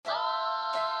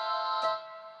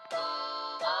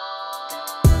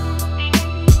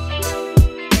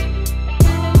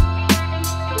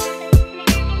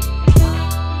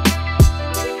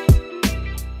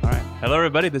Hello,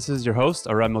 everybody. This is your host,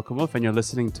 Aram Milkumov, and you're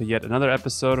listening to yet another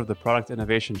episode of the Product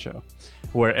Innovation Show,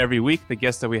 where every week the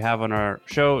guests that we have on our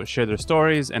show share their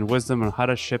stories and wisdom on how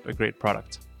to ship a great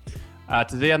product.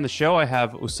 Today on the show, I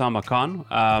have Usama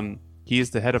Khan. He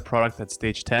is the head of product at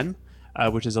Stage 10,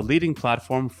 which is a leading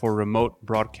platform for remote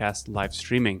broadcast live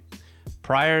streaming.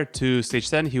 Prior to Stage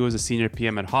 10, he was a senior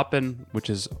PM at Hopin, which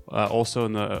is also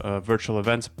in the virtual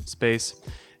events space,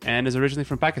 and is originally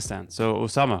from Pakistan. So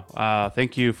Usama,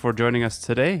 thank you for joining us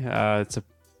today.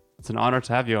 It's an honor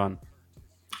to have you on.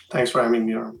 Thanks for having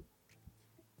me on.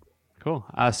 Cool.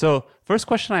 So first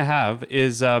question I have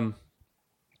is,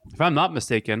 if I'm not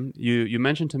mistaken, you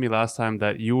mentioned to me last time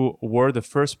that you were the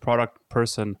first product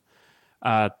person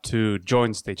to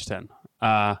join Stage 10.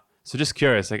 So just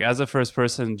curious, like as a first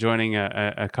person joining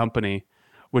a company,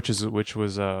 which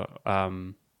was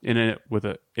in it with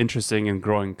an interesting and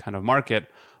growing kind of market,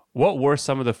 what were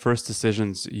some of the first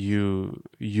decisions you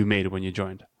made when you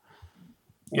joined?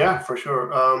 Yeah, for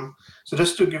sure. So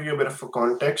just to give you a bit of a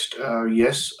context,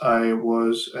 yes, I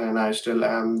was and I still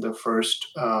am the first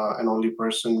and only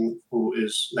person who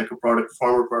is like a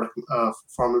formal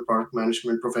product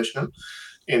management professional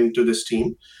into this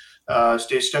team.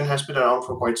 Stage 10 has been around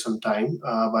for quite some time,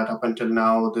 but up until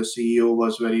now, the CEO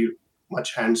was very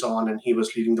much hands-on and he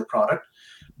was leading the product.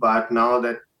 But now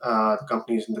that the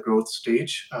company is in the growth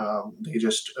stage, they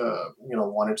just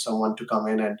wanted someone to come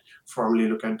in and formally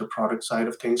look at the product side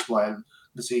of things while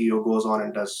the CEO goes on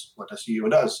and does what a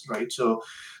CEO does, right? So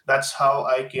that's how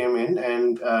I came in.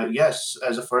 And yes,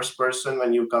 as a first person,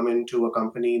 when you come into a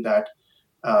company that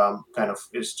kind of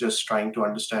is just trying to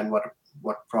understand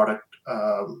what product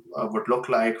would look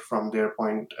like from their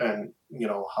point, and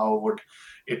how would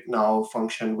it now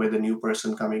function with a new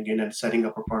person coming in and setting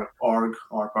up a product org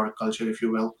or product culture, if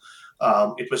you will.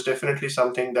 It was definitely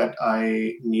something that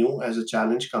I knew as a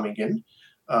challenge coming in,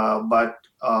 but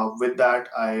with that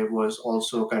I was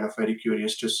also kind of very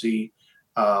curious to see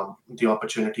the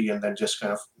opportunity and then just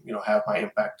kind of have my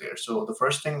impact there. So the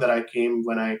first thing that I came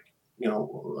when I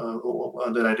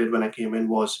that I did when I came in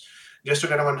was just to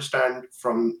kind of understand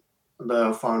from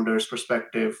the founder's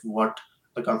perspective what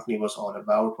the company was all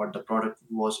about, what the product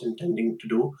was intending to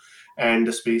do, and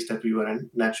the space that we were in.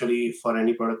 Naturally, for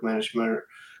any product manager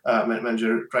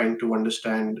trying to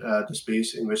understand the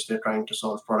space in which they're trying to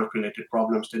solve product-related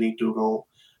problems, they need to know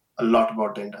a lot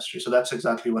about the industry. So that's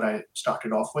exactly what I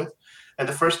started off with. And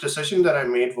the first decision that I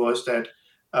made was that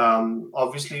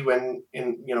obviously when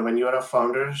you're a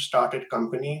founder started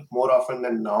company, more often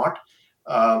than not,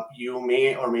 you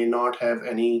may or may not have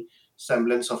any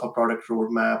semblance of a product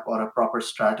roadmap or a proper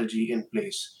strategy in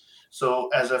place. So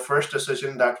as a first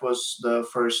decision, that was the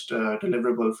first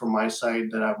deliverable from my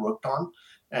side that I worked on.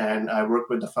 And I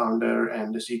worked with the founder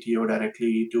and the CTO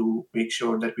directly to make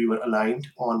sure that we were aligned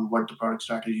on what the product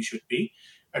strategy should be,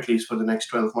 at least for the next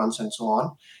 12 months and so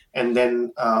on. And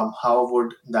then how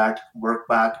would that work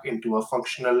back into a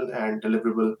functional and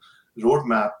deliverable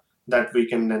roadmap that we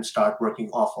can then start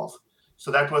working off of. So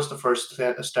that was the first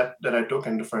step that I took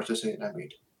and the first decision I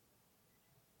made.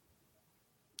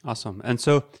 Awesome. And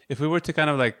so if we were to kind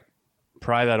of like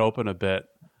pry that open a bit,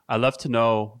 I'd love to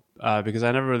know, because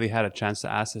I never really had a chance to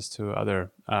ask this to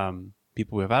other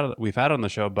people we've had on the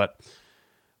show, but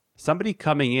somebody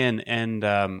coming in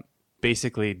and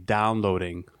basically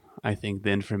downloading, I think,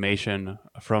 the information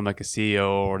from like a CEO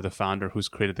or the founder who's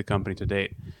created the company to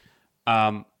date.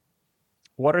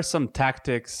 What are some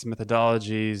tactics,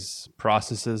 methodologies,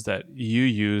 processes that you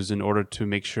use in order to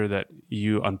make sure that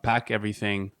you unpack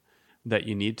everything that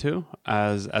you need to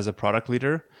as a product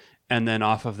leader, and then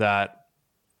off of that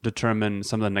determine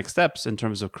some of the next steps in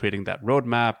terms of creating that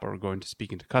roadmap or going to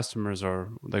speaking to customers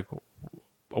or like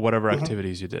whatever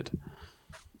activities you did?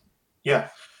 Yeah.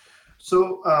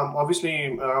 So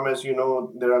obviously, as you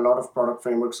know, there are a lot of product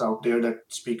frameworks out there that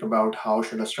speak about how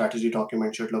should a strategy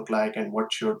document should look like and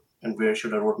what should and where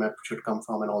should a roadmap should come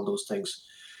from and all those things.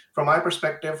 From my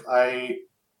perspective, I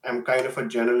am kind of a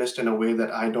generalist in a way that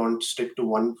I don't stick to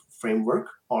one framework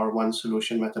or one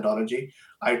solution methodology.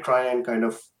 I try and kind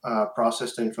of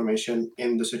process the information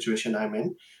in the situation I'm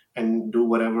in and do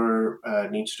whatever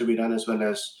needs to be done, as well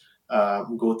as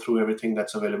go through everything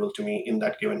that's available to me in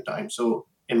that given time. So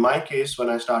in my case, when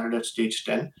I started at Stage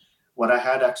 10, what I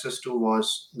had access to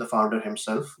was the founder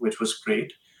himself, which was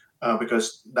great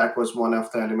because that was one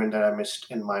of the elements that I missed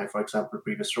in my, for example,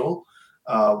 previous role,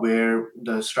 where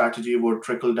the strategy would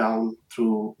trickle down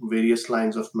through various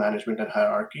lines of management and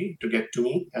hierarchy to get to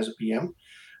me as a PM.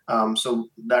 So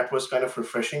that was kind of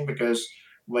refreshing because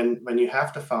when you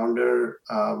have the founder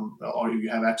or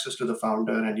you have access to the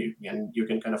founder and you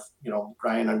can kind of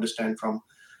try and understand from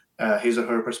his or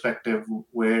her perspective.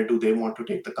 Where do they want to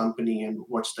take the company, and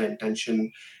what's the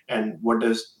intention, and what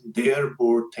does their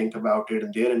board think about it,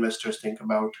 and their investors think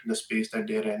about the space that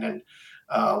they're in, and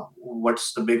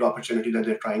what's the big opportunity that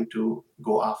they're trying to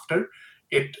go after.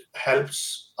 It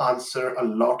helps answer a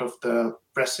lot of the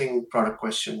pressing product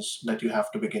questions that you have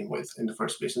to begin with in the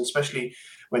first place, and especially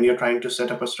when you're trying to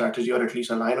set up a strategy or at least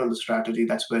align on the strategy.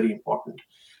 That's very important.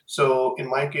 So in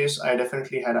my case, I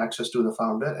definitely had access to the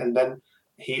founder, and then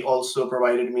he also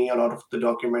provided me a lot of the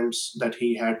documents that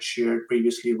he had shared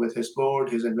previously with his board,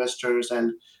 his investors,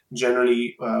 and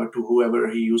generally to whoever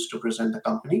he used to present the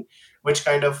company, which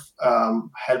kind of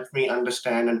helped me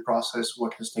understand and process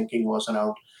what his thinking was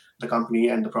around the company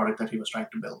and the product that he was trying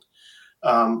to build.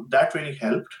 That really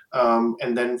helped.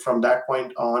 And then from that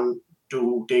point on,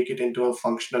 to take it into a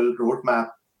functional roadmap,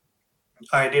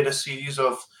 I did a series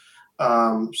of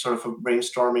sort of a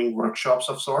brainstorming workshops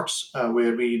of sorts,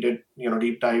 where we did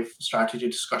deep dive strategy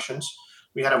discussions.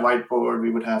 We had a whiteboard. We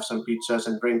would have some pizzas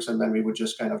and drinks, and then we would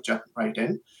just kind of jump right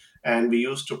in. And we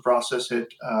used to process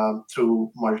it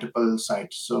through multiple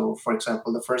sites. So, for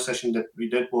example, the first session that we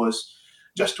did was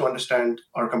just to understand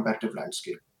our competitive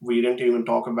landscape. We didn't even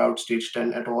talk about stage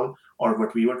 10 at all, or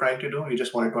what we were trying to do. We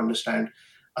just wanted to understand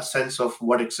a sense of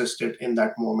what existed in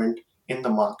that moment in the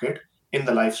market, in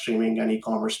the live streaming and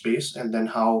e-commerce space, and then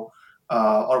how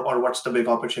or what's the big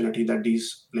opportunity that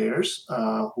these players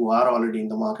who are already in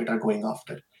the market are going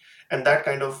after. And that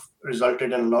kind of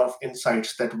resulted in a lot of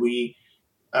insights that we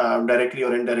directly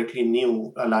or indirectly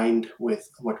knew aligned with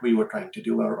what we were trying to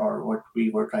do, or what we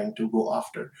were trying to go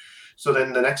after. So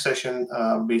then the next session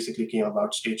basically came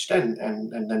about stage 10,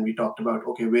 and then we talked about,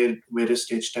 okay, where is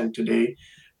stage 10 today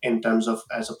in terms of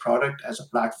as a product, as a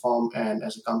platform, and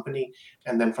as a company.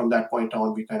 And then from that point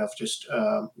on, we kind of just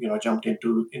jumped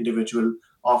into individual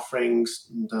offerings,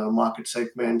 the market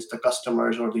segments, the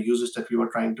customers or the users that we were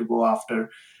trying to go after,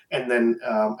 and then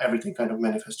everything kind of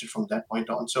manifested from that point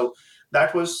on. So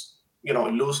that was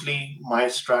loosely my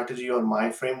strategy or my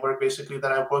framework basically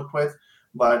that I worked with.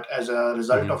 But as a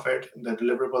result Hmm. of it, the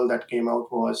deliverable that came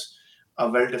out was a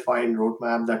well-defined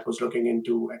roadmap that was looking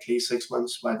into at least 6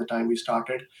 months by the time we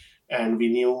started. And we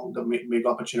knew the big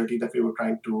opportunity that we were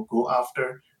trying to go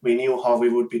after. We knew how we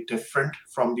would be different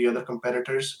from the other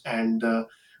competitors, and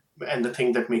the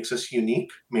thing that makes us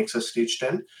unique, makes us stage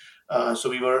 10. So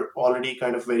we were already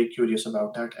kind of very curious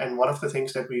about that. And one of the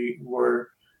things that we were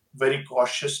very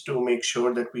cautious to make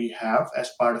sure that we have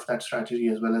as part of that strategy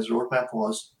as well as roadmap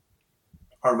was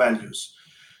our values.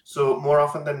 So more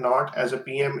often than not, as a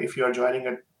PM, if you are joining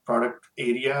a product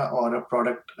area or a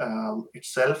product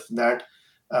itself, that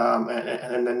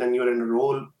and then you're in a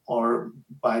role, or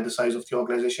by the size of the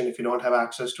organization, if you don't have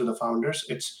access to the founders,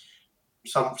 it's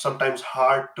sometimes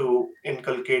hard to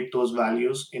inculcate those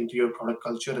values into your product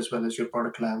culture as well as your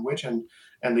product language, and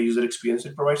the user experience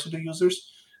it provides to the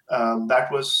users. That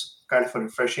was kind of a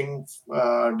refreshing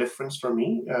difference for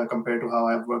me compared to how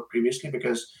I've worked previously,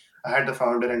 because I had the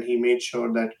founder and he made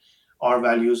sure that our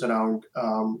values around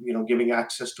giving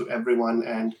access to everyone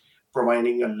and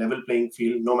providing a level playing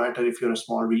field, no matter if you're a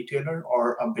small retailer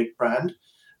or a big brand.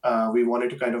 We wanted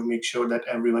to kind of make sure that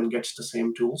everyone gets the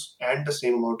same tools and the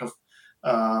same amount of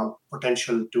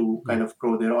potential to kind of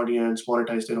grow their audience,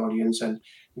 monetize their audience, and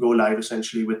go live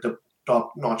essentially with the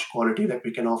top notch quality that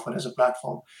we can offer as a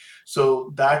platform.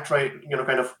 So that, right,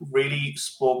 kind of really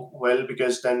spoke well,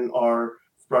 because then our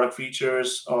product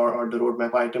features, or the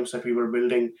roadmap items that we were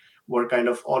building were kind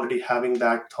of already having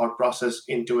that thought process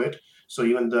into it. So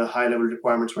even the high level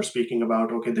requirements were speaking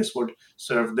about, okay, this would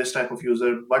serve this type of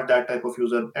user, but that type of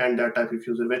user and that type of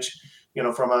user, which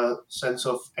from a sense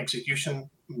of execution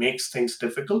makes things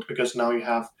difficult, because now you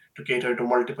have to cater to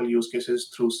multiple use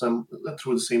cases through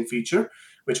the same feature,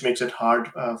 which makes it hard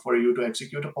for you to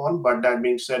execute upon. But that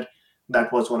being said,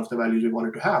 that was one of the values we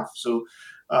wanted to have. So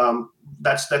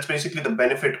that's basically the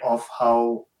benefit of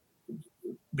how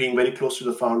being very close to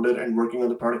the founder and working on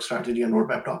the product strategy and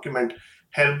roadmap document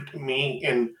helped me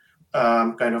in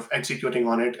kind of executing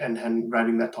on it, and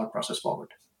driving that thought process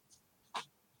forward.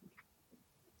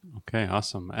 Okay,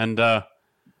 awesome. And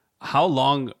how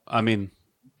long? I mean,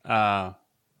 uh,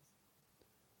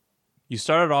 you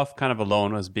started off kind of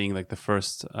alone as being like the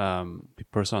first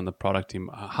person on the product team.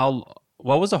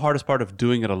 What was the hardest part of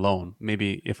doing it alone?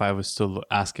 Maybe if I was to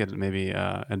ask it maybe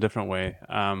a different way.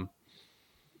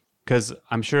 Because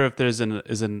I'm sure if there's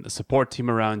a support team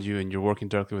around you and you're working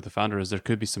directly with the founders, there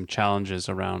could be some challenges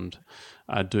around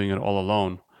doing it all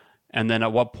alone. And then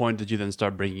at what point did you then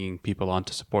start bringing people on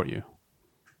to support you?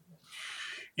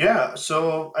 Yeah,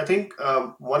 so I think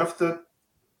one of the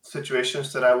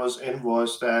situations that I was in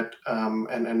was that,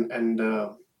 and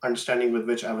understanding with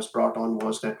which I was brought on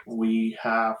was that we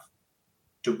have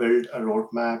to build a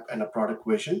roadmap and a product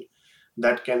vision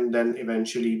that can then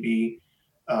eventually be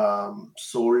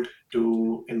sold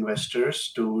to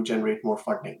investors to generate more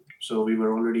funding. So we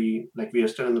were already like we are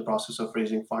still in the process of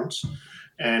raising funds,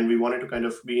 and we wanted to kind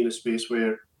of be in a space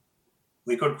where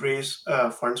we could raise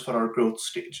funds for our growth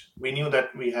stage. We knew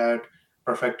that we had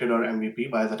perfected our MVP.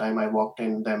 By the time I walked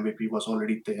in, the MVP was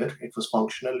already there. It was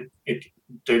functional. It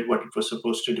did what it was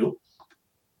supposed to do.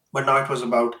 But now it was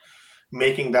about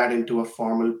making that into a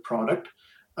formal product,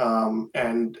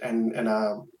 and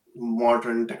a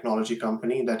modern technology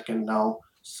company that can now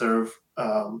serve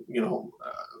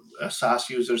SaaS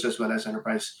users as well as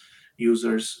enterprise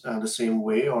users the same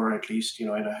way, or at least in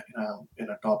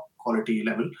a top quality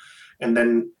level. And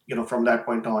then from that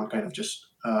point on, kind of just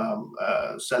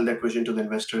sell that vision to the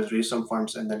investors, raise some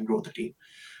funds, and then grow the team.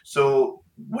 So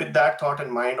with that thought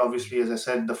in mind, obviously, as I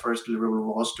said, the first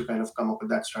deliverable was to kind of come up with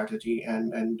that strategy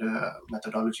and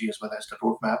methodology as well as the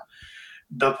roadmap.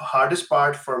 The hardest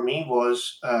part for me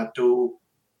was to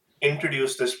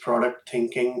introduce this product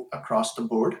thinking across the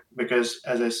board, because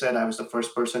as I said, I was the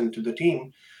first person into the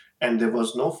team, and there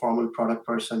was no formal product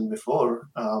person before.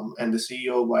 And the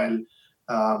CEO, while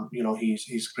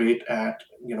he's great at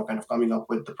kind of coming up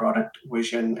with the product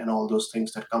vision and all those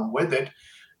things that come with it.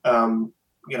 um,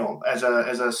 as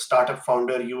a startup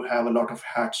founder, you have a lot of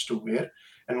hats to wear,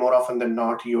 and more often than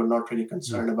not, you're not really Mm.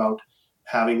 concerned about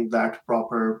having that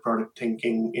proper product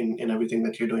thinking in everything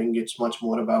that you're doing. It's much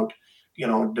more about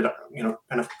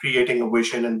kind of creating a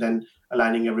vision and then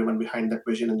aligning everyone behind that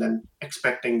vision, and then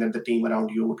expecting that the team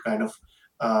around you would kind of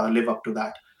live up to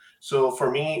that. So for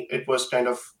me, it was kind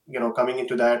of coming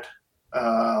into that.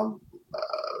 Um,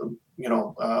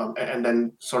 and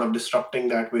then sort of disrupting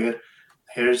that, where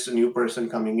here's a new person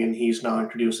coming in. He's now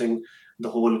introducing the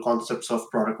whole concepts of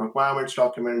product requirements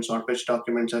documents, or pitch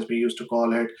documents as we used to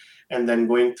call it, and then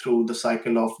going through the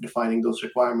cycle of defining those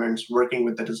requirements, working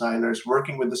with the designers,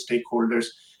 working with the stakeholders,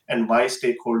 and why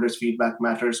stakeholders feedback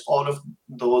matters. All of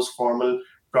those formal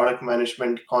product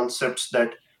management concepts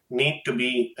that need to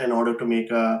be in order to make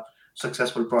a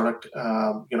successful product,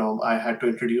 I had to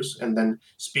introduce and then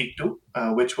speak to,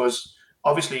 which was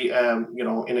obviously, in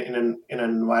an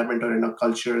environment or in a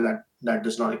culture that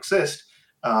does not exist.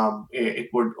 It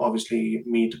would obviously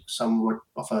meet somewhat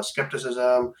of a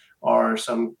skepticism, or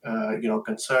some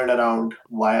concern around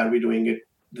why are we doing it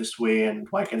this way, and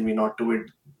why can we not do it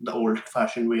the old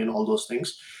fashioned way, and all those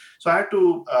things. So I had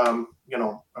to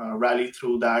rally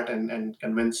through that, and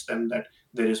convince them that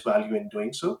there is value in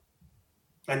doing so.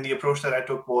 And the approach that I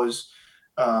took was,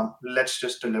 let's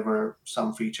just deliver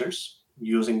some features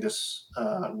using this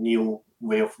new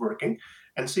way of working,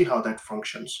 and see how that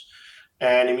functions.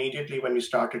 And immediately, when we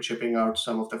started shipping out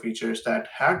some of the features that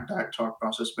had that thought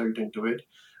process built into it,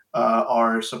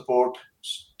 our support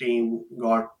team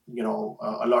got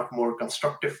a lot more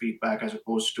constructive feedback, as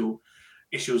opposed to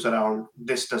issues around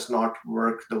this does not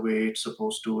work the way it's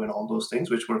supposed to, and all those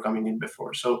things which were coming in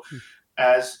before. So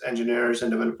as engineers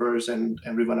and developers and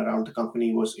everyone around the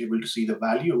company was able to see the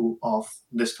value of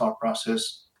this thought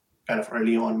process kind of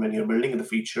early on when you're building the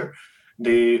feature,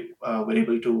 they were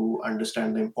able to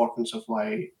understand the importance of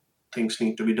why things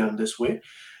need to be done this way.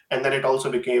 And then it also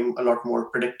became a lot more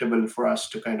predictable for us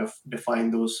to kind of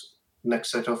define those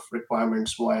next set of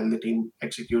requirements while the team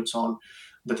executes on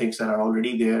the things that are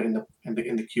already there in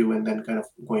the queue, and then kind of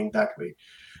going that way.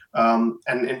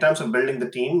 And in terms of building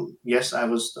the team, yes, I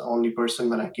was the only person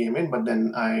when I came in, but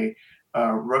then I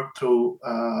worked through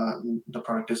the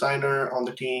product designer on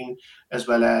the team, as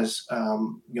well as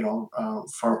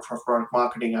for product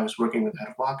marketing, I was working with the head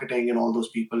of marketing and all those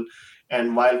people.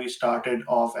 And while we started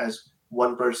off as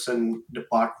one person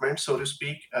department, so to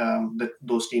speak,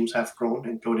 those teams have grown,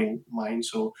 including mine.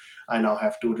 So I now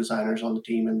have two designers on the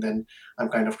team, and then I'm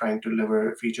kind of trying to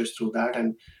deliver features through that.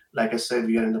 And like I said,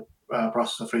 we are in the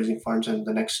process of raising funds, and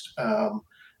the next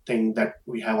thing that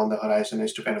we have on the horizon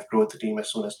is to kind of grow the team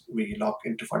as soon as we lock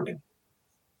into funding.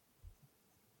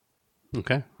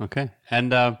 Okay. Okay.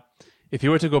 And if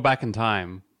you were to go back in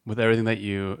time with everything that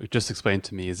you just explained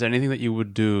to me, is there anything that you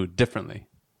would do differently?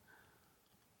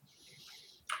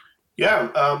 Yeah,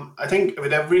 I think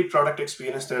with every product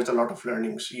experience, there's a lot of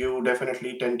learnings. You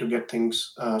definitely tend to get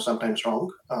things sometimes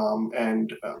wrong,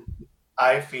 and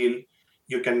I feel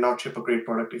you cannot ship a great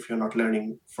product if you're not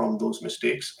learning from those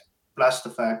mistakes. Plus the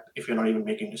fact if you're not even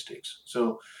making mistakes.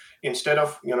 So instead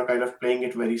of kind of playing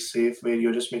it very safe, where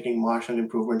you're just making marginal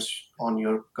improvements on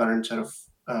your current set of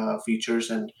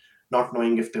features and not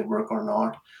knowing if they work or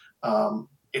not,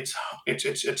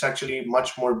 it's actually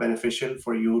much more beneficial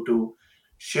for you to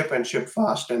ship and ship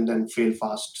fast and then fail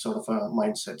fast sort of a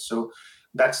mindset. So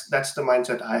that's the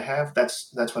mindset I have.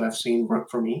 That's what I've seen work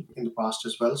for me in the past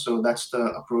as well. So that's the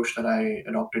approach that I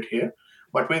adopted here.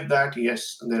 But with that,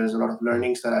 yes, there is a lot of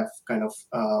learnings that I've kind of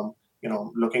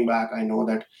looking back, I know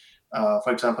that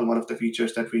for example, one of the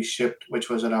features that we shipped, which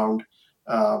was around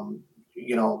um,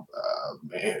 you know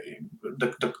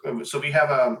so we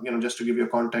have a just to give you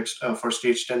a context, for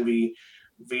Stage 10 we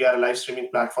are a live streaming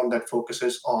platform that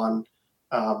focuses on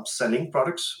selling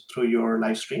products through your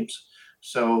live streams.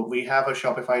 So we have a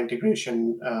Shopify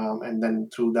integration, and then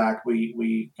through that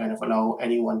we kind of allow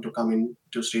anyone to come in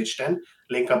to Stage 10,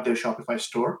 link up their Shopify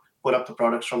store, pull up the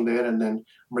products from there, and then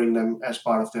bring them as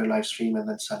part of their live stream and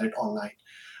then sell it online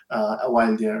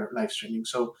while they're live streaming.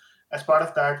 So as part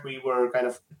of that, we were kind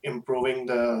of improving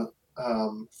the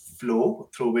flow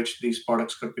through which these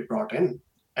products could be brought in.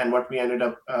 And what we ended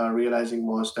up realizing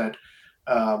was that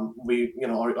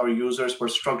our users were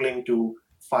struggling to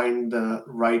find the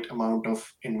right amount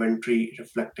of inventory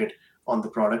reflected on the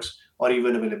products or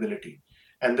even availability.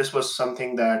 And this was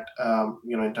something that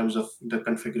in terms of the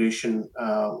configuration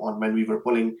on when we were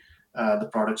pulling the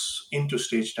products into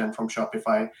Stage 10 from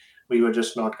Shopify, we were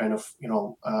just not kind of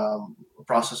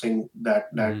processing that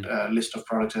Mm-hmm. list of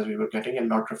products as we were getting and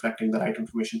not reflecting the right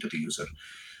information to the user.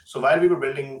 So while we were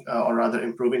building or rather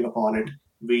improving upon it,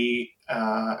 we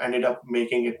ended up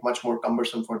making it much more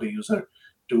cumbersome for the user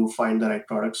to find the right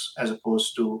products as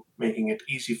opposed to making it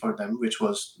easy for them, which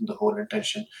was the whole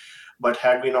intention. But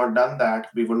had we not done that,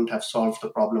 we wouldn't have solved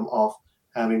the problem of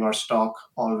having our stock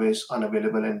always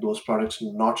unavailable and those products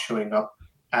not showing up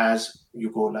as you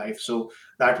go live. So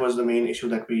that was the main issue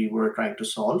that we were trying to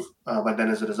solve. But then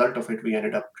as a result of it, we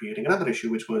ended up creating another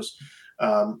issue, which was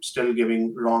still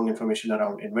giving wrong information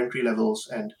around inventory levels,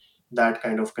 and that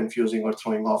kind of confusing or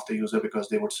throwing off the user because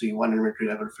they would see one inventory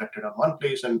level reflected on one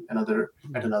place and another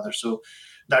at another. So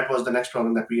that was the next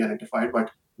problem that we identified,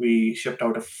 but we shipped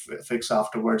out a fix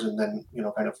afterwards and then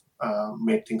kind of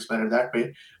made things better that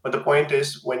way. But the point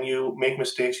is, when you make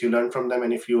mistakes, you learn from them,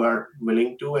 and if you are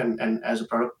willing to, and as a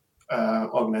product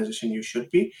organization you should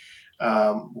be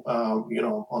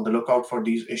on the lookout for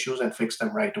these issues and fix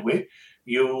them right away,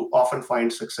 you often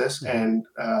find success Mm-hmm. and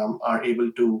are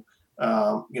able to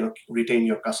retain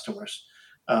your customers.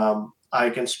 I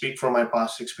can speak from my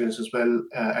past experience as well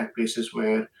at places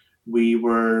where we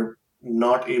were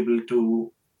not able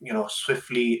to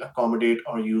swiftly accommodate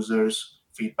our users'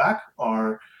 feedback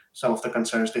or some of the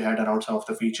concerns they had around some of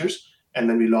the features, and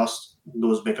then we lost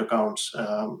those big accounts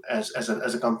as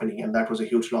a company, and that was a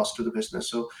huge loss to the business.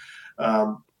 So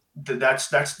um, that's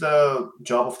the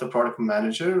job of the product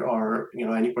manager, or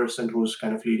any person who's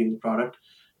kind of leading the product.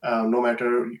 No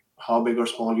matter how big or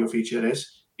small your feature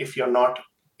is, if you're not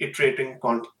iterating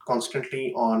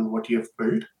constantly on what you have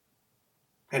built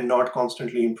and not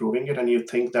constantly improving it, and you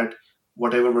think that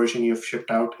whatever version you've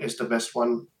shipped out is the best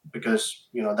one because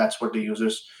that's what the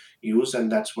users use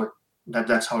and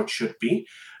that's how it should be,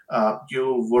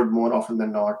 you would more often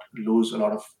than not lose a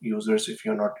lot of users if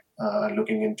you're not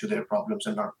looking into their problems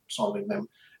and not solving them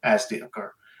as they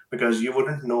occur, because you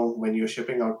wouldn't know when you're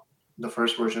shipping out the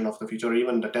first version of the feature or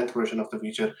even the 10th version of the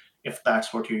feature if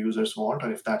that's what your users want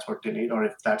or if that's what they need or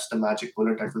if that's the magic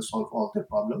bullet that will solve all their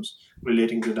problems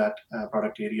relating to that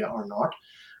product area or not,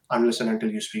 unless and until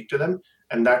you speak to them.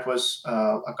 And that was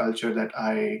a culture that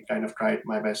I kind of tried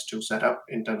my best to set up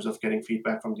in terms of getting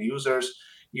feedback from the users,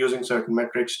 using certain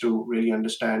metrics to really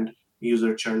understand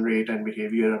user churn rate and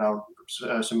behavior around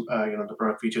the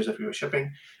product features that we were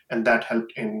shipping, and that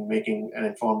helped in making an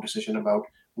informed decision about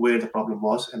where the problem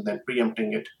was and then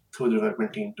preempting it through the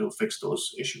development team to fix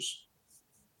those issues.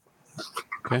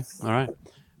 Okay. All right.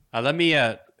 Let me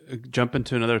jump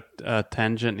into another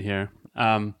tangent here.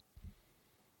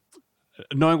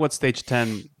 Knowing what Stage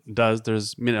 10 does,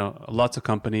 there's lots of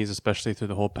companies, especially through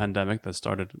the whole pandemic, that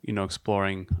started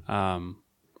exploring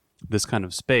this kind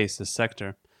of space, this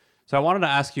sector. So I wanted to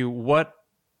ask you,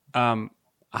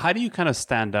 how do you kind of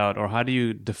stand out, or how do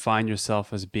you define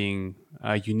yourself as being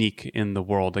unique in the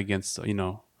world against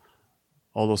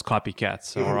all those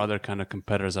copycats or Mhm. other kind of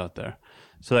competitors out there?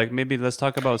 So like maybe let's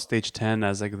talk about Stage 10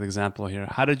 as like an example here.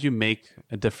 How did you make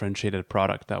a differentiated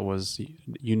product that was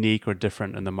unique or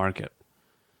different in the market?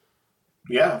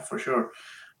 Yeah, for sure.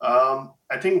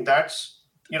 I think that's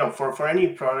for any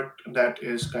product that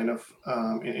is kind of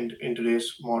in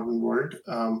today's modern world,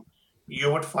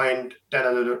 you would find 10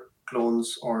 other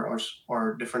clones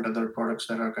or different other products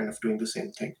that are kind of doing the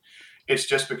same thing. It's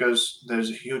just because there's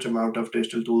a huge amount of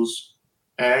digital tools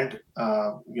and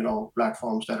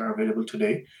platforms that are available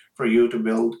today for you to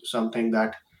build something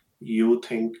that you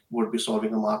think would be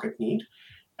solving a market need.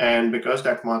 And because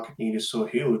that market need is so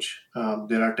huge,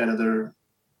 there are 10 other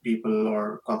people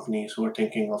or companies who are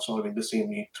thinking of solving the same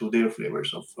need through their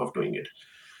flavors of doing it.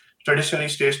 Traditionally,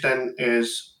 Stage 10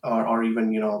 is, or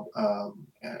even,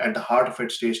 at the heart of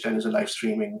it, Stage 10 is a live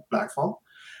streaming platform.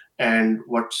 And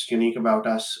what's unique about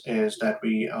us is that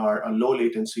we are a low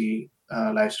latency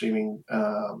live streaming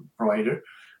provider,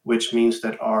 which means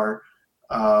that our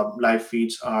live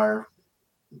feeds are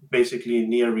basically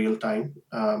near real time.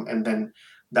 And then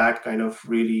that kind of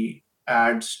really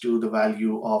adds to the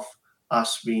value of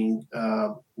us being,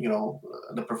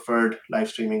 the preferred live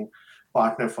streaming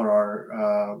partner for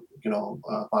our,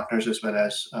 partners, as well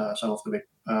as some of the big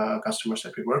customers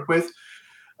that we work with.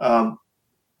 Um,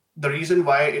 the reason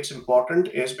why it's important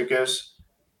is because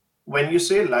when you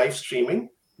say live streaming,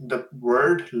 the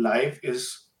word live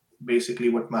is basically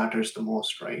what matters the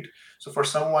most, right? So for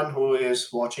someone who is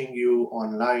watching you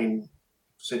online,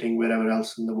 sitting wherever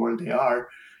else in the world they are,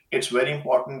 it's very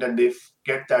important that they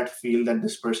get that feel that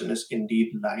this person is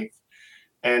indeed live.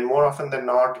 And more often than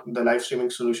not, the live streaming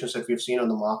solutions that we've seen on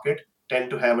the market tend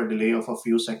to have a delay of a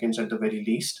few seconds at the very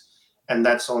least. And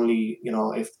that's only,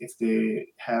 if they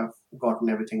have gotten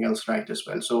everything else right as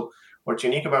well. So what's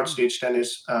unique about Stage 10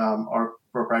 is our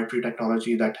proprietary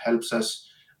technology that helps us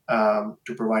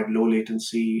to provide low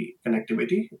latency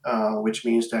connectivity, which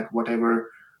means that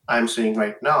whatever I'm saying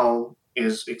right now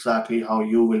is exactly how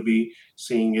you will be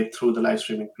seeing it through the live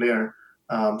streaming player,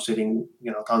 sitting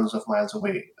thousands of miles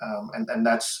away, and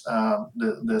that's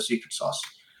the secret sauce.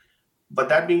 But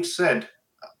that being said,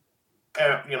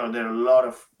 there are a lot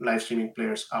of live streaming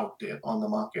players out there on the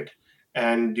market,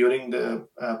 and during the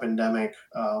pandemic,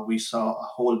 we saw a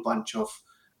whole bunch of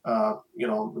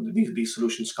these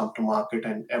solutions come to market,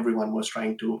 and everyone was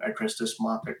trying to address this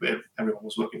market where everyone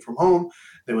was working from home.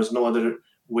 There was no other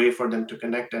way for them to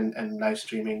connect, and live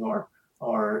streaming or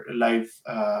live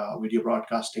video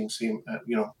broadcasting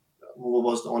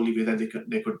was the only way that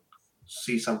they could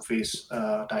see some face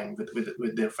time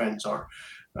with their friends or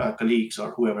colleagues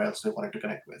or whoever else they wanted to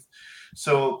connect with.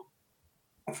 So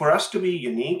for us to be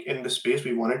unique in the space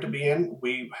we wanted to be in,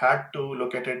 we had to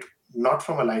look at it not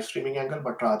from a live streaming angle,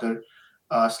 but rather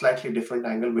a slightly different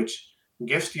angle, which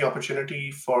gives the opportunity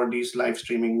for these live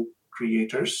streaming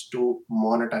creators to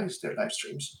monetize their live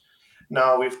streams.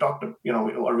 Now we've talked,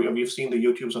 or we've seen the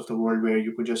YouTubes of the world where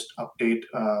you could just update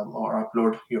or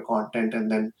upload your content and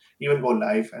then even go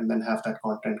live and then have that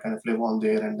content kind of live on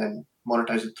there and then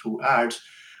monetize it through ads.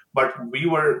 But we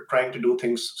were trying to do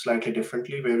things slightly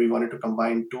differently, where we wanted to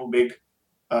combine two big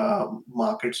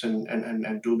markets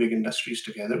and two big industries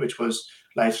together, which was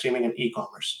live streaming and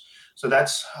e-commerce. So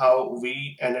that's how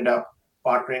we ended up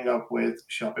partnering up with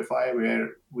Shopify, where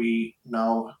we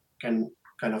now can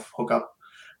kind of hook up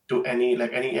to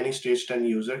any Stage 10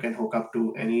 user can hook up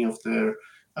to any of their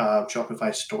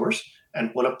Shopify stores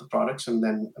and pull up the products and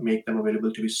then make them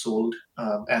available to be sold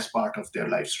as part of their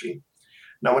live stream.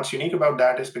 Now, what's unique about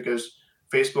that is because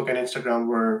Facebook and Instagram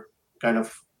were kind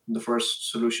of the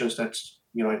first solutions that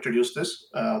introduced this,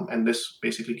 and this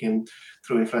basically came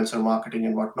through influencer marketing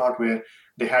and whatnot, where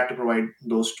they had to provide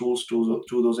those tools to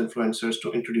those influencers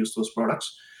to introduce those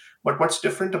products. But what's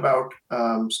different about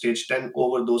Stage 10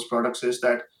 over those products is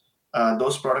that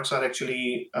those products are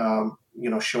actually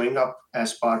showing up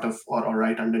as part of or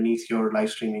right underneath your live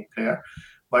streaming player.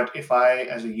 But if I,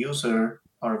 as a user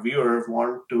or viewer,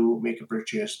 want to make a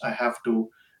purchase, I have to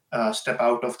step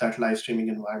out of that live streaming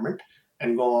environment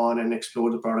and go on and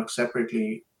explore the product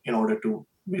separately in order to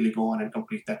really go on and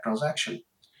complete that transaction.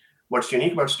 What's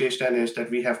unique about Stage 10 is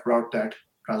that we have brought that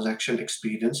transaction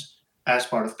experience as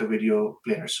part of the video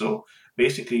player. So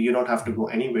basically, you don't have to go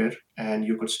anywhere, and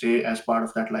you could stay as part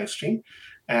of that live stream,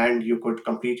 and you could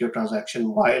complete your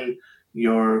transaction while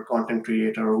your content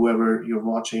creator or whoever you're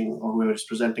watching or whoever is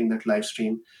presenting that live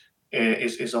stream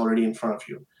is already in front of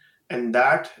you. And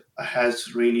that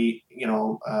has really,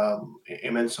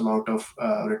 immense amount of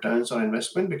returns on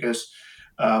investment, because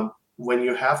when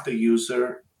you have the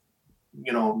user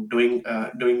doing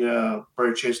a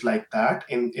purchase like that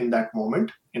in that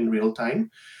moment in real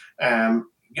time,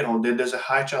 there's a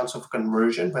high chance of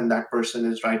conversion when that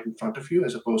person is right in front of you,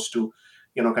 as opposed to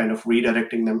kind of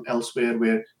redirecting them elsewhere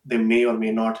where they may or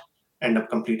may not end up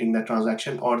completing that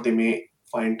transaction, or they may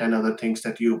find 10 other things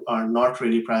that you are not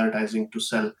really prioritizing to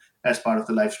sell as part of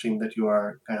the live stream that you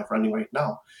are kind of running right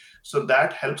now. So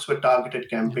that helps with targeted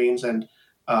campaigns, and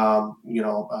um, you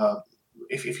know uh,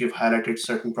 if you've highlighted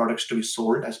certain products to be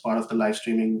sold as part of the live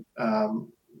streaming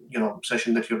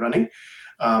session that you're running,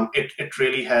 it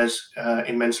really has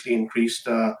immensely increased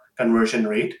the conversion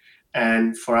rate,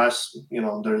 And for us,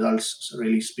 the results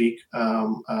really speak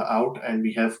out. And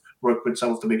we have worked with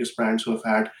some of the biggest brands who have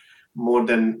had more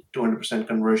than 200%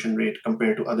 conversion rate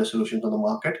compared to other solutions on the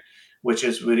market, which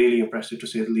is really impressive to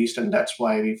say the least. And that's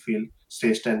why we feel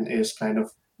Stage 10 is kind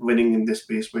of winning in this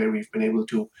space, where we've been able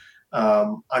to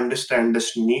understand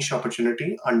this niche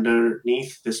opportunity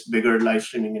underneath this bigger live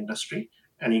streaming industry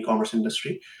and e-commerce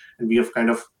industry. And we have kind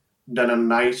of done a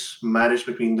nice marriage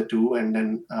between the two, and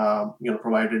then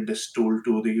provided this tool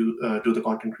to the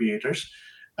content creators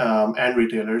and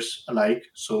retailers alike,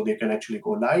 so they can actually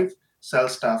go live, sell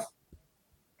stuff,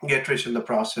 get rich in the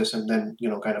process, and then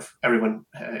kind of everyone.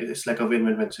 It's like a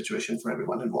win-win-win situation for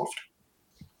everyone involved.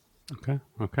 Okay.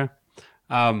 Okay.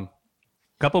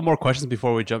 Couple more questions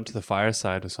before we jump to the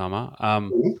fireside, Osama.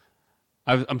 Mhm.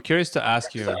 I'm curious to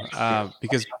ask you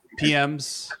because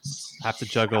PMs have to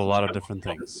juggle a lot of different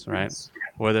things, right?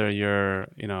 Whether you're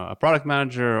a product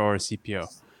manager or a CPO.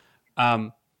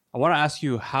 I want to ask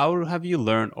you, how have you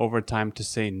learned over time to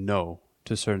say no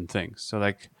to certain things? So,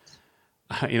 like,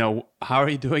 how are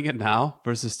you doing it now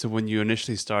versus to when you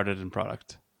initially started in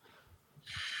product?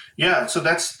 Yeah, so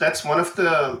that's one of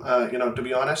the to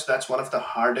be honest, that's one of the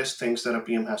hardest things that a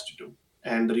PM has to do.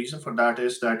 And the reason for that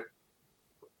is that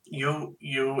you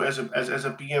as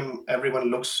a PM, everyone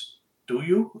looks to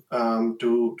you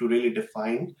to really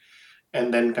define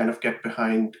and then kind of get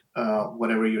behind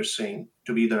whatever you're saying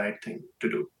to be the right thing to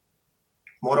do.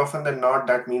 More often than not,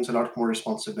 that means a lot more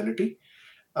responsibility,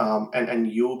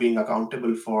 and you being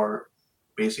accountable for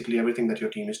basically everything that your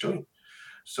team is doing.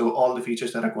 So all the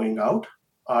features that are going out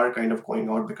are kind of going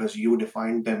out because you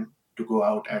defined them to go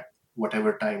out at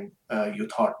whatever time you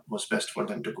thought was best for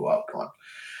them to go out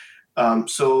on.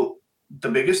 So the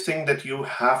biggest thing that you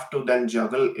have to then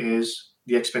juggle is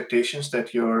the expectations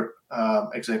that your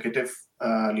executive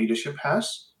leadership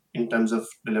has in terms of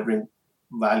delivering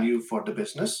value for the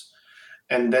business,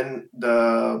 and then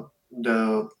the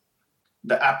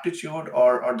aptitude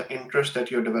or the interest that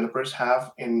your developers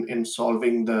have in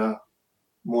solving the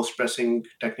most pressing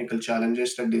technical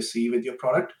challenges that they see with your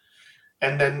product.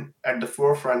 And then at the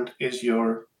forefront is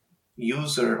your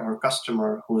user or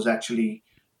customer, who's actually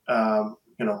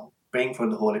paying for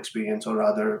the whole experience, or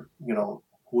rather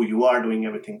who you are doing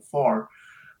everything for,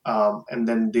 and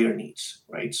then their needs,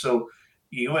 right? So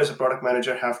you as a product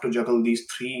manager have to juggle these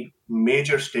three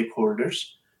major stakeholders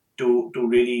to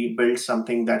really build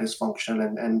something that is functional,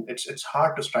 and it's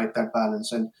hard to strike that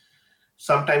balance. And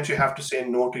sometimes you have to say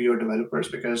no to your developers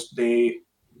because they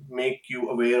make you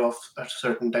aware of a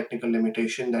certain technical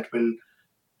limitation that will,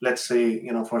 let's say,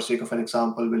 for sake of an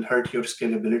example, will hurt your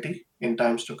scalability in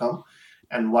times to come.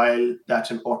 And while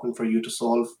that's important for you to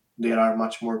solve, there are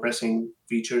much more pressing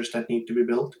features that need to be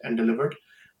built and delivered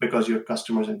because your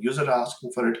customers and users are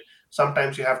asking for it.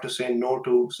 Sometimes you have to say no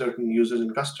to certain users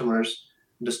and customers,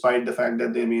 despite the fact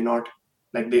that they may not,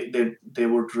 like they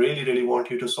would really, really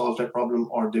want you to solve that problem,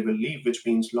 or they will leave, which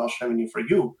means lost revenue for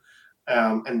you.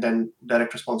 And then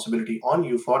direct responsibility on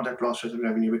you for that lost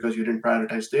revenue because you didn't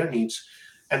prioritize their needs.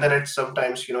 And then it's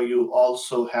sometimes you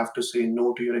also have to say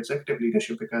no to your executive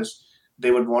leadership because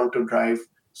they would want to drive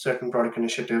certain product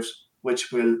initiatives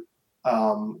which will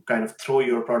kind of throw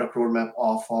your product roadmap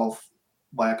off of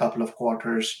by a couple of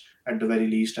quarters at the very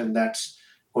least, and that's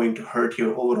going to hurt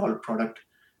your overall product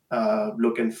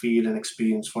look and feel and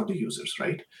experience for the users,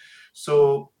 right?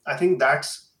 So I think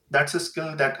that's a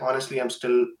skill that honestly I'm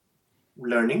still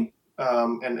learning,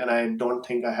 and I don't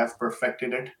think I have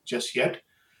perfected it just yet.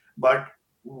 But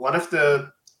one of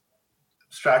the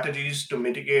strategies to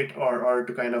mitigate or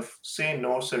to kind of say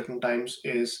no certain times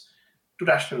is to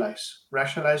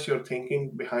rationalize your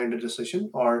thinking behind a decision,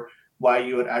 or why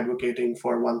you are advocating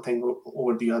for one thing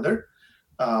over the other.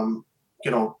 um,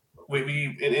 you know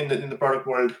we in the product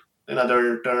world,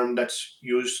 another term that's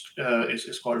used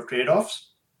is called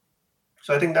trade-offs.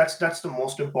 So I think that's the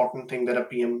most important thing that a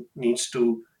PM needs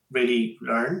to really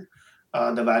learn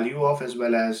the value of, as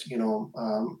well as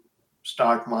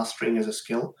start mastering as a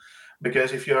skill.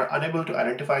 Because if you're unable to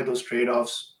identify those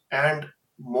trade-offs, and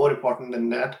more important than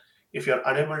that, if you're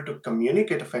unable to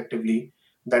communicate effectively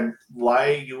that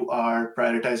why you are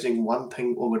prioritizing one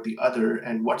thing over the other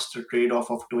and what's the trade-off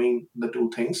of doing the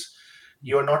two things,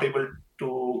 you're not able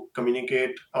to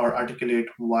communicate or articulate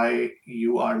why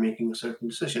you are making a certain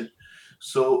decision.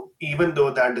 So even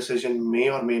though that decision may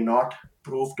or may not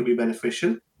prove to be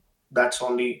beneficial, that's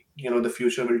only the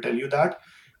future will tell you that.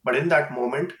 But in that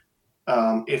moment,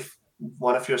 if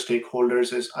one of your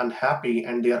stakeholders is unhappy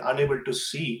and they are unable to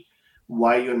see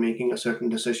why you're making a certain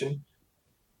decision,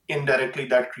 indirectly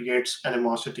that creates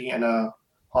animosity and a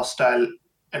hostile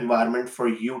environment for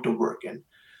you to work in.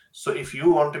 So if you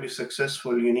want to be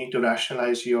successful, you need to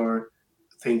rationalize your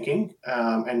thinking,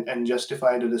 and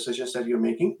justify the decisions that you're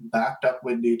making, backed up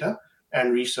with data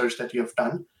and research that you have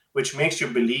done, which makes you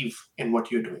believe in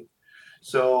what you're doing.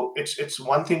 So it's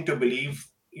one thing to believe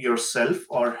yourself,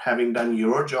 or having done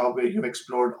your job where you've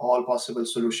explored all possible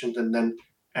solutions and then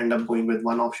end up going with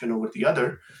one option over the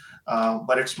other.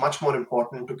 But it's much more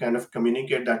important to kind of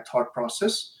communicate that thought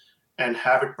process and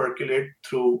have it percolate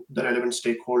through the relevant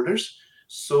stakeholders,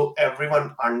 so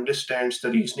everyone understands the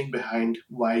reasoning behind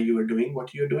why you are doing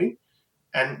what you're doing.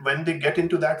 And when they get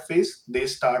into that phase, they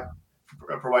start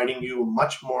providing you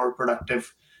much more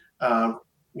productive, um,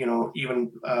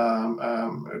 even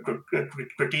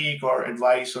critique or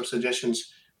advice or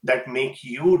suggestions that make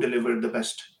you deliver the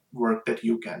best work that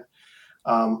you can.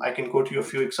 I can quote you a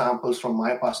few examples from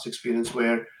my past experience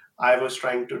where I was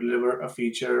trying to deliver a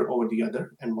feature over the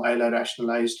other, and while I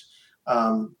rationalized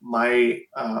my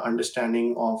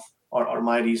understanding of, or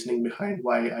my reasoning behind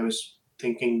why I was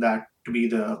thinking that to be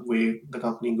the way the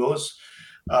company goes,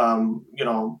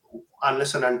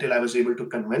 unless and until I was able to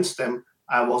convince them,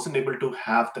 I wasn't able to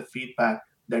have the feedback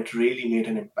that really made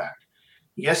an impact.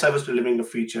 Yes, I was delivering a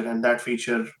feature, and that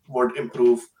feature would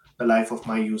improve the life of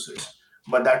my users,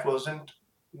 but that wasn't,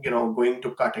 going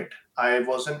to cut it. I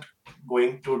wasn't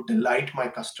going to delight my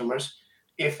customers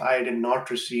if I did not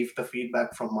receive the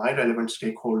feedback from my relevant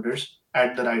stakeholders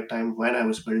at the right time when I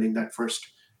was building that first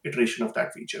iteration of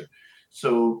that feature.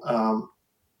 So,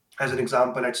 as an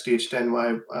example, at Stage 10,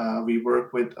 we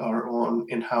work with our own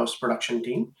in-house production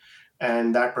team,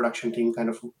 and that production team kind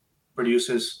of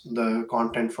produces the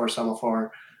content for some of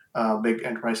our big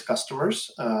enterprise customers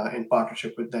in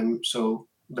partnership with them. So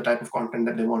the type of content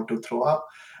that they want to throw up,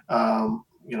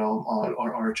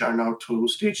 or churn out through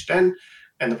Stage 10,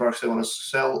 and the products they want to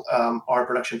sell, our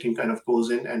production team kind of goes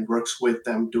in and works with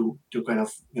them to kind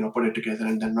of put it together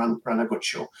and then run a good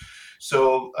show.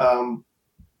 So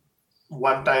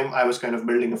one time I was kind of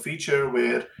building a feature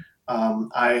where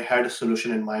I had a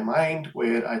solution in my mind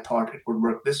where I thought it would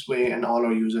work this way, and all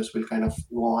our users will kind of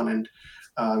go on and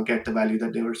get the value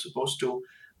that they were supposed to.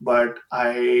 But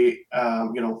my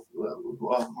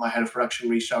head of production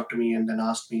reached out to me and then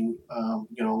asked me,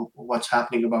 what's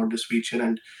happening about this feature,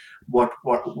 and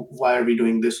why are we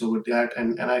doing this over that?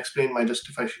 And I explained my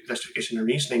justification and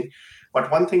reasoning. But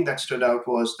one thing that stood out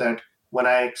was that when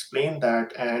I explained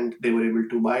that and they were able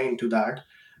to buy into that,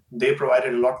 they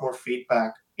provided a lot more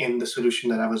feedback in the solution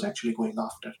that I was actually going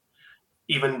after,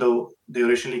 even though they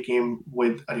originally came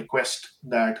with a request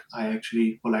that I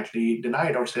actually politely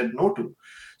denied or said no to.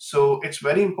 So it's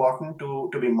very important to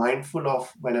be mindful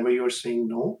of whenever you're saying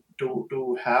no,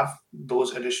 to have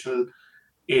those additional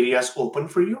areas open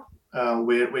for you,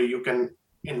 where you can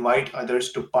invite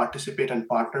others to participate and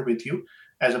partner with you,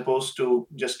 as opposed to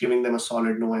just giving them a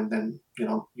solid no, and then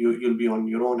you'll be on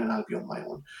your own and I'll be on my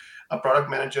own. A product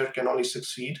manager can only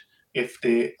succeed if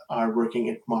they are working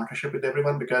in partnership with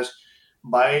everyone, because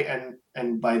by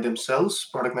themselves,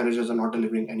 product managers are not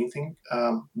delivering anything.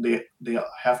 They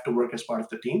have to work as part of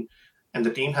the team, and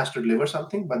the team has to deliver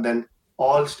something, but then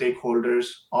all stakeholders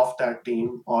of that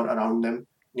team or around them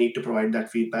need to provide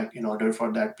that feedback in order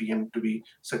for that PM to be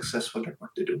successful at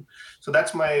what they do. So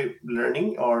that's my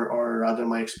learning, or rather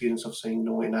my experience of saying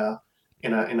no in a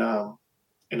in a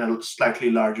in a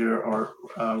slightly larger or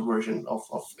version of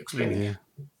explaining it.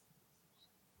 Yeah.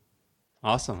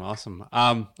 Awesome. Awesome.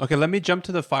 Okay, let me jump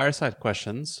to the fireside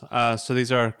questions. So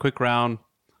these are quick round,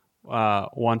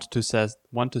 1 to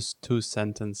 2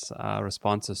 sentence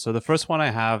responses. So the first one I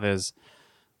have is,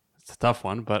 it's a tough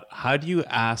one, but how do you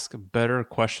ask better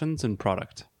questions in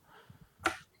product?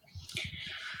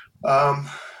 Um,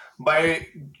 by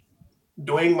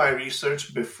doing my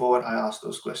research before I ask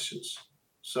those questions.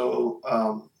 So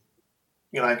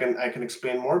I can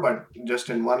explain more, but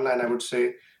just in one line, I would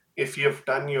say, if you've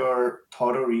done your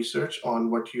thorough research on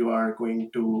what you are going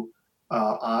to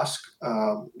ask,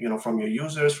 from your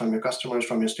users, from your customers,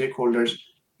 from your stakeholders,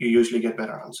 you usually get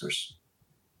better answers.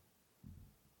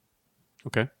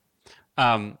 Okay.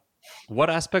 Um, what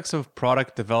aspects of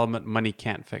product development money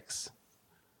can't fix?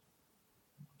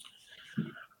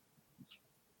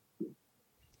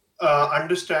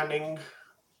 Understanding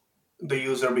the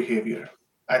user behavior.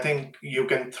 I think you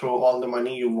can throw all the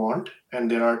money you want,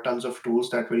 and there are tons of tools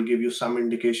that will give you some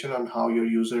indication on how your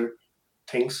user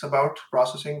thinks about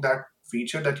processing that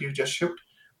feature that you just shipped.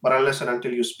 But unless and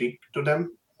until you speak to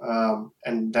them,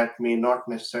 and that may not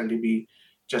necessarily be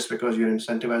just because you're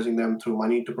incentivizing them through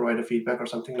money to provide a feedback or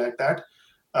something like that,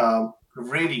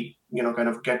 really, kind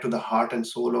of get to the heart and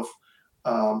soul of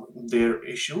their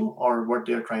issue or what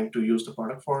they're trying to use the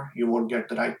product for, you won't get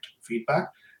the right feedback.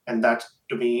 and that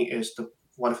to me is the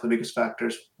one of the biggest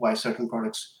factors why certain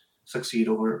products succeed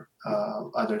over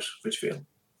others which fail.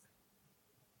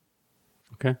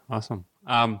 Okay, awesome.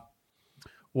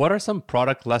 What are some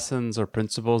product lessons or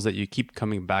principles that you keep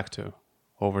coming back to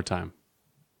over time?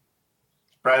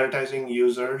 Prioritizing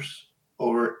users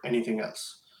over anything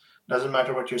else. Doesn't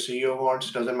matter what your CEO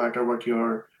wants, doesn't matter what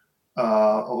your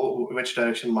which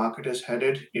direction market is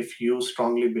headed. If you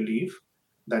strongly believe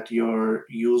that your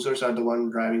users are the one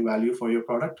driving value for your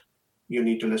product, you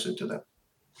need to listen to them.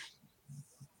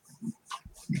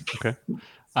 Okay.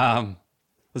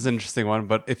 That's an interesting one.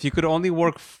 But if you could only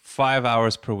work 5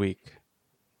 hours per week,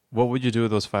 what would you do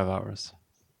with those 5 hours?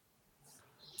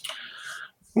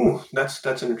 Ooh, that's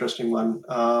an interesting one.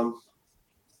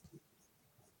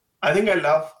 I think I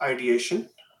love ideation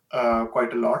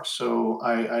quite a lot. So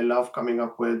I love coming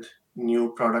up with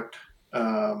new product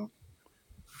um,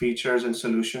 features and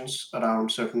solutions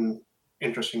around certain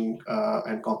interesting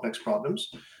and complex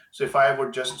problems. So if I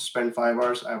would just spend 5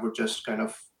 hours, I would just kind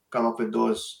of come up with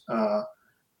those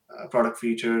product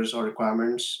features or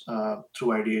requirements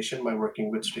through ideation by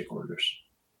working with stakeholders.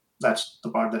 That's the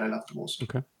part that I love the most.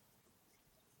 Okay.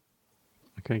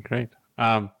 Okay, great.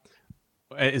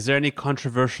 Is there any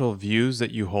controversial views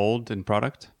that you hold in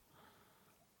product?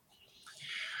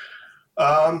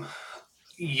 Um,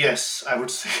 yes, I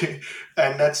would say,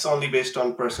 and that's only based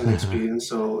on personal experience.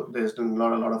 So there's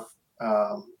not a lot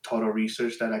of thorough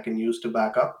research that I can use to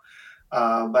back up.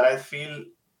 But I feel,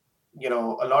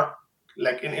 a lot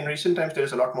like in recent times,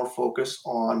 there's a lot more focus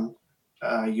on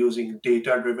using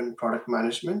data-driven product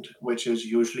management, which is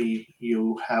usually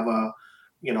you have a,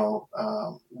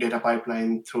 data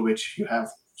pipeline through which you have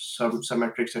some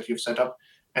metrics that you've set up,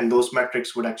 and those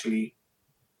metrics would actually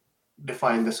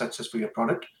define the success for your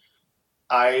product.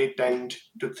 I tend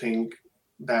to think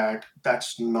that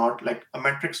that's not like a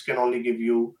metrics can only give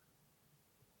you,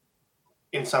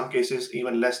 in some cases,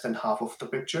 even less than half of the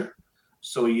picture.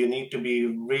 So you need to be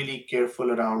really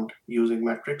careful around using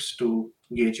metrics to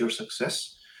gauge your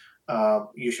success.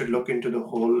 You should look into the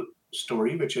whole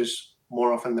story, which is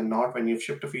more often than not when you've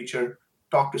shipped a feature,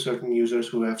 talk to certain users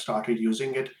who have started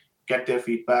using it, get their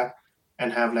feedback,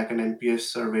 and have like an NPS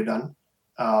survey done.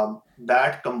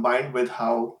 That combined with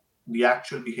how the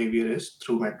actual behavior is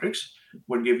through metrics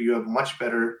would give you a much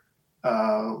better,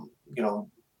 uh, you know,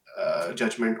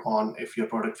 judgment on if your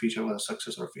product feature was a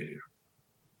success or failure.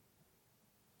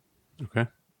 Okay.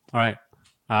 All right.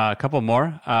 A couple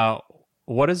more.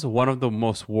 What is one of the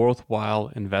most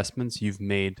worthwhile investments you've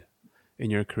made in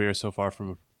your career so far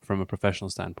from a professional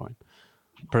standpoint,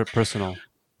 personal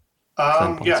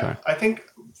standpoint? Yeah, Sorry. I think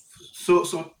so.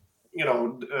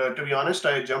 To be honest,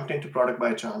 I jumped into product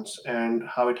by chance, and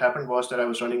how it happened was that I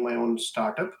was running my own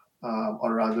startup,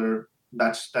 or rather,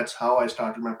 that's how I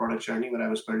started my product journey when I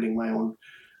was building my own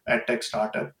ed tech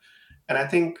startup. And I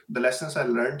think the lessons I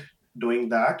learned doing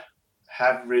that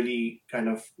have really kind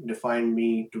of defined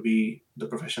me to be the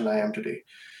professional I am today.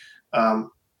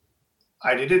 Um,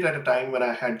 I did it at a time when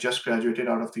I had just graduated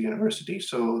out of the university.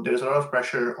 So there's a lot of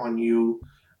pressure on you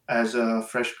as a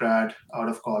fresh grad out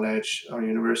of college or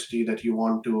university that you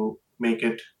want to make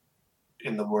it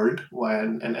in the world.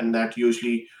 And that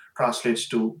usually translates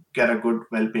to get a good,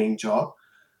 well paying job.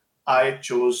 I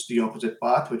chose the opposite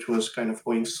path, which was kind of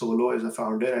going solo as a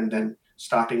founder and then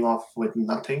starting off with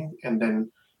nothing and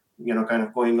then kind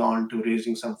of going on to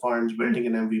raising some funds, building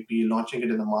an MVP, launching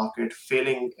it in the market,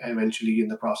 failing eventually in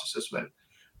the process as well.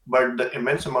 But the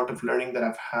immense amount of learning that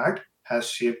I've had has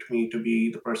shaped me to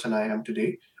be the person I am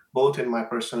today, both in my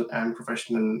personal and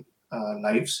professional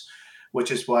lives,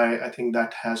 which is why I think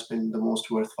that has been the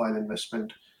most worthwhile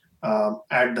investment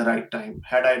at the right time.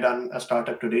 Had I done a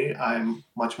startup today, I'm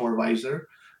much more wiser,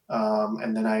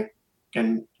 and then I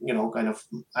can,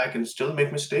 I can still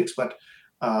make mistakes, but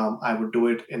I would do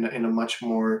it in a much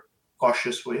more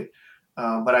cautious way.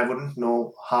 But I wouldn't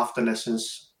know half the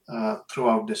lessons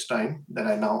throughout this time that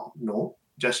I now know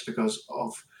just because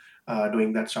of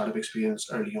doing that startup experience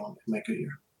early on in my career.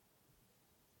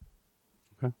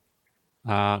 Okay.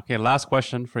 Okay. Last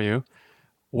question for you.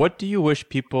 What do you wish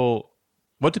people?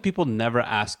 What do people never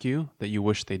ask you that you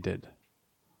wish they did?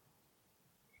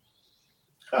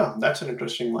 That's an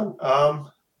interesting one.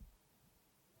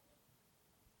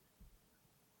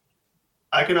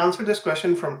 I can answer this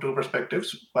question from two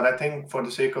perspectives, but I think for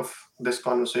the sake of this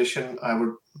conversation, I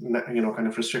would, kind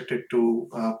of restrict it to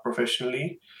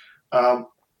professionally. Um,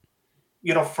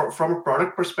 from a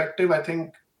product perspective, I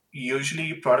think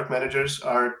usually product managers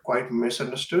are quite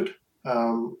misunderstood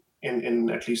in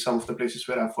at least some of the places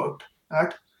where I've worked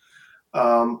at.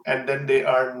 And then they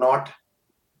are not,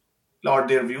 or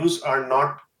their views are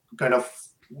not kind of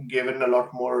given a lot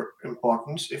more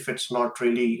importance if it's not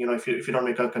really, if you don't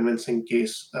make a convincing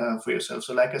case for yourself.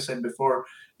 So like I said before,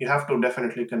 you have to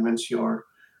definitely convince your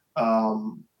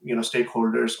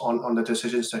stakeholders on the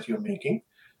decisions that you're making.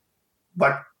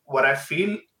 But what I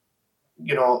feel,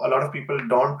 a lot of people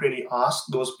don't really ask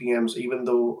those PMs, even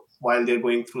though while they're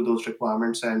going through those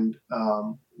requirements and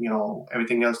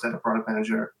everything else that a product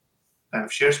manager kind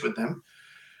of shares with them,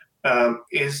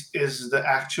 is the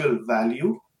actual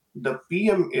value the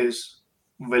PM is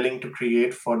willing to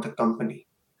create for the company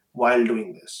while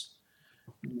doing this.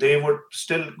 They would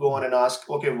still go on and ask,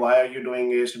 okay, why are you doing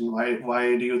this, and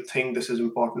why do you think this is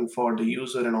important for the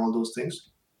user, and all those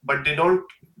things. But they don't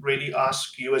really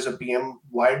ask you as a PM,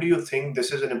 why do you think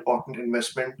this is an important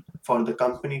investment for the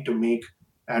company to make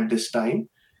at this time,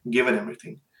 given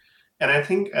everything. And I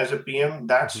think as a PM,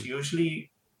 that's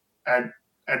usually at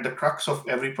the crux of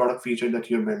every product feature that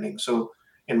you're building. So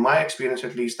in my experience,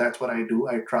 at least, that's what I do.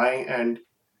 I try and,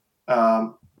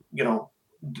 um,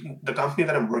 the company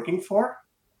that I'm working for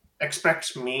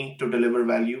expects me to deliver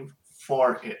value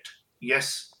for it.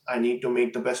 Yes, I need to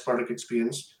make the best product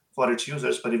experience for its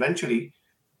users, but eventually,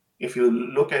 if you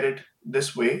look at it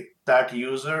this way, that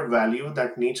user value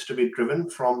that needs to be driven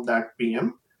from that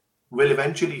PM will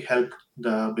eventually help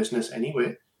the business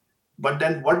anyway. But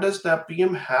then what does the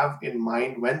PM have in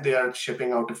mind when they are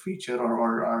shipping out a feature,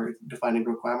 or are defining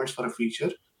requirements for a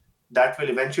feature that will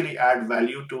eventually add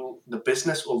value to the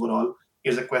business overall,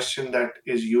 is a question that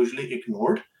is usually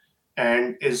ignored,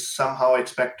 and is somehow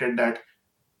expected that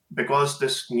because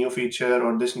this new feature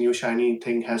or this new shiny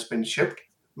thing has been shipped,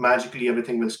 magically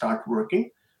everything will start working,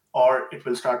 or it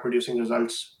will start producing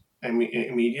results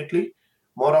immediately.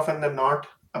 More often than not,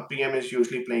 a PM is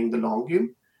usually playing the long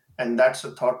game, and that's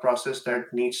a thought process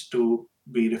that needs to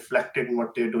be reflected in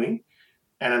what they're doing.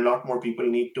 And a lot more people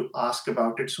need to ask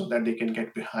about it so that they can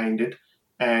get behind it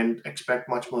and expect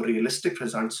much more realistic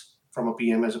results from a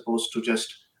PM, as opposed to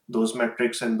just those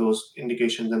metrics and those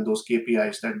indications and those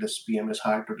KPIs that this PM is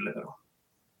hired to deliver on.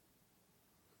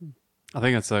 I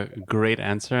think that's a great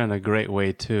answer and a great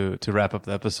way to wrap up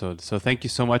the episode. So thank you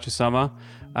so much, Usama,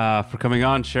 for coming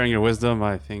on, sharing your wisdom.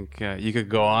 I think you could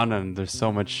go on, and there's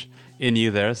so much in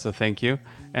you there. So thank you.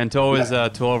 And to all of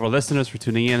our listeners for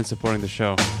tuning in and supporting the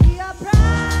show.